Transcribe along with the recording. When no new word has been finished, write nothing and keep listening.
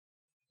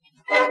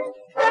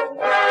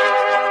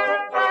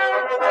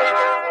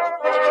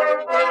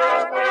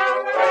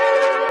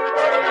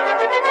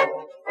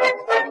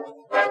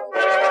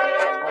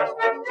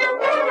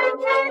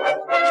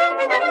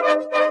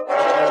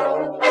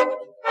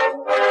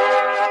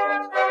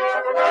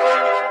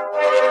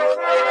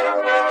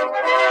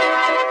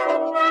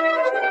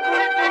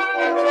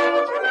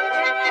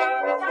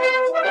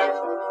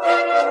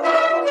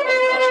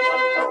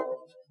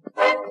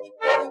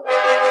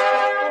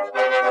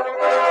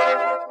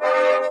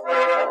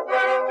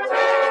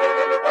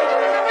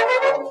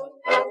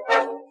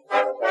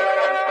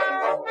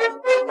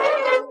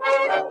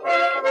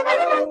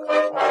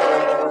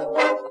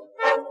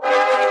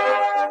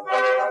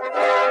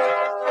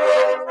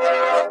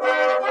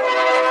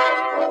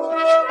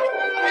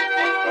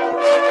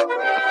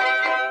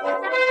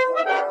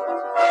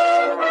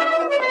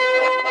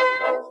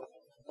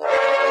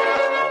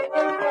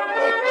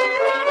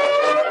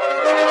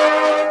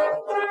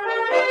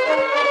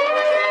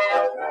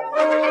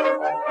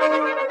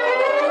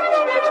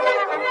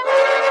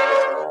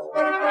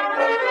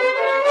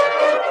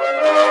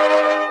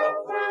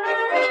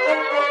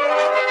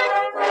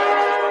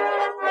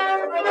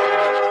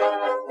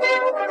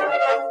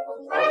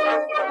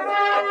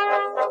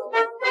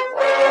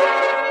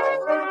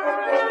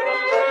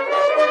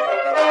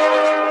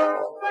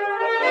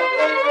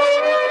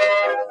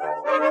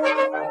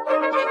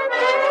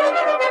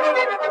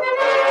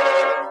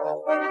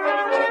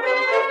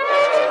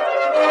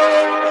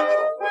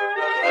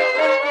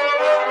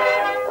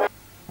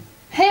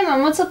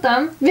Mamo, co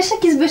tam? Wiesz,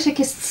 jaki Zbyszek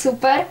jest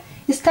super?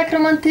 Jest tak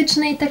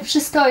romantyczny i tak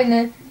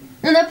przystojny.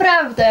 No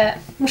naprawdę,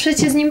 muszę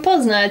cię z nim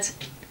poznać.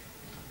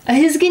 A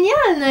jest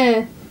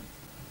genialny!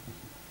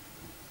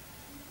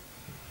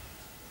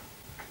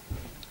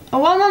 O,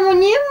 mamo,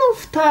 nie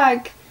mów tak!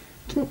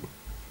 To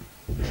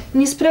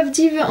nie jest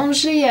prawdziwy, on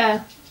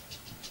żyje.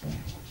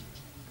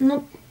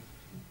 No...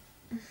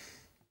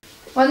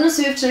 Ładną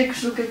sobie wczoraj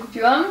koszulkę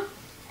kupiłam.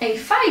 Ej,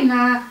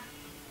 fajna!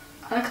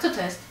 Ale kto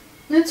to jest?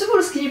 No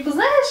Cybulski, nie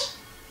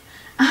poznajesz?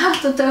 Aha,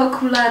 to te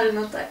okulary,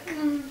 no tak.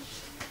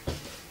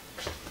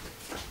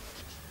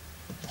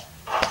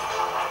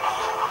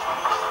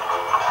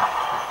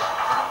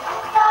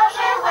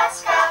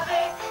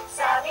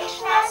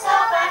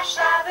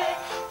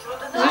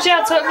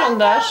 Zuzia, co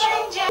oglądasz?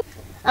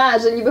 A,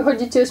 że niby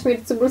chodzi o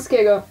śmierć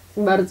Cybulskiego.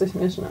 Bardzo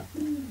śmieszne.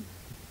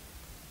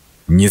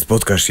 Nie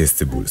spotkasz się z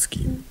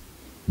Cybulskim,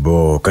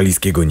 bo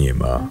Kaliskiego nie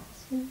ma.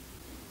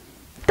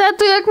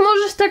 Tato, jak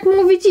możesz tak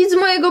mówić, idź z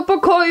mojego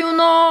pokoju,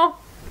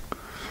 no!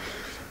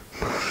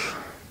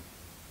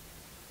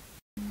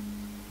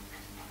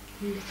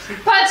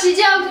 Patrz,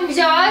 jedzie autem,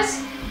 widziałaś?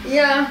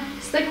 Ja,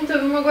 z takim to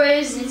bym mogła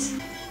jeździć.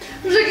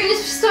 Boże, jak on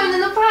jest przystojny,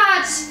 no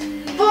patrz!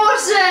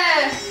 Boże!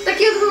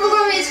 Takiego to bym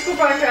mogła mieć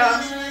chłopaka.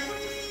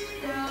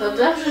 To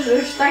dobrze, że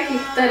już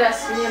takich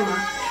teraz nie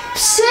ma.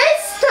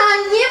 Przestań,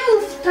 nie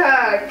mów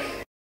tak!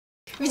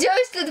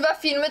 Widziałeś te dwa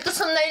filmy? To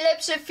są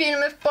najlepsze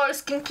filmy w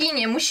polskim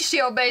kinie. Musisz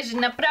je obejrzeć,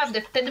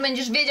 naprawdę. Wtedy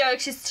będziesz wiedział,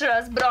 jak się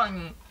strzela z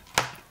broni.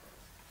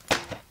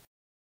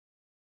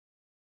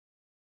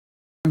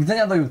 Do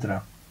widzenia do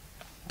jutra.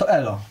 To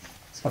elo.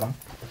 Spadam.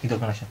 I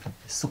dogląda się.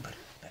 Jest super.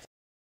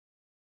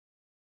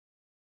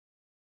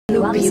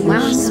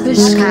 Lubiłam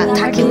Zbyszka,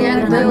 takim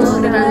jak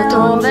był,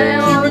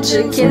 granatowe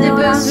oczy, kiedy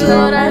był zły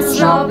oraz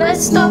żołe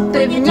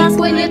stopy. W nim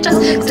płynie czas,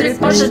 który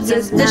poszedł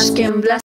ze Zbyszkiem w las.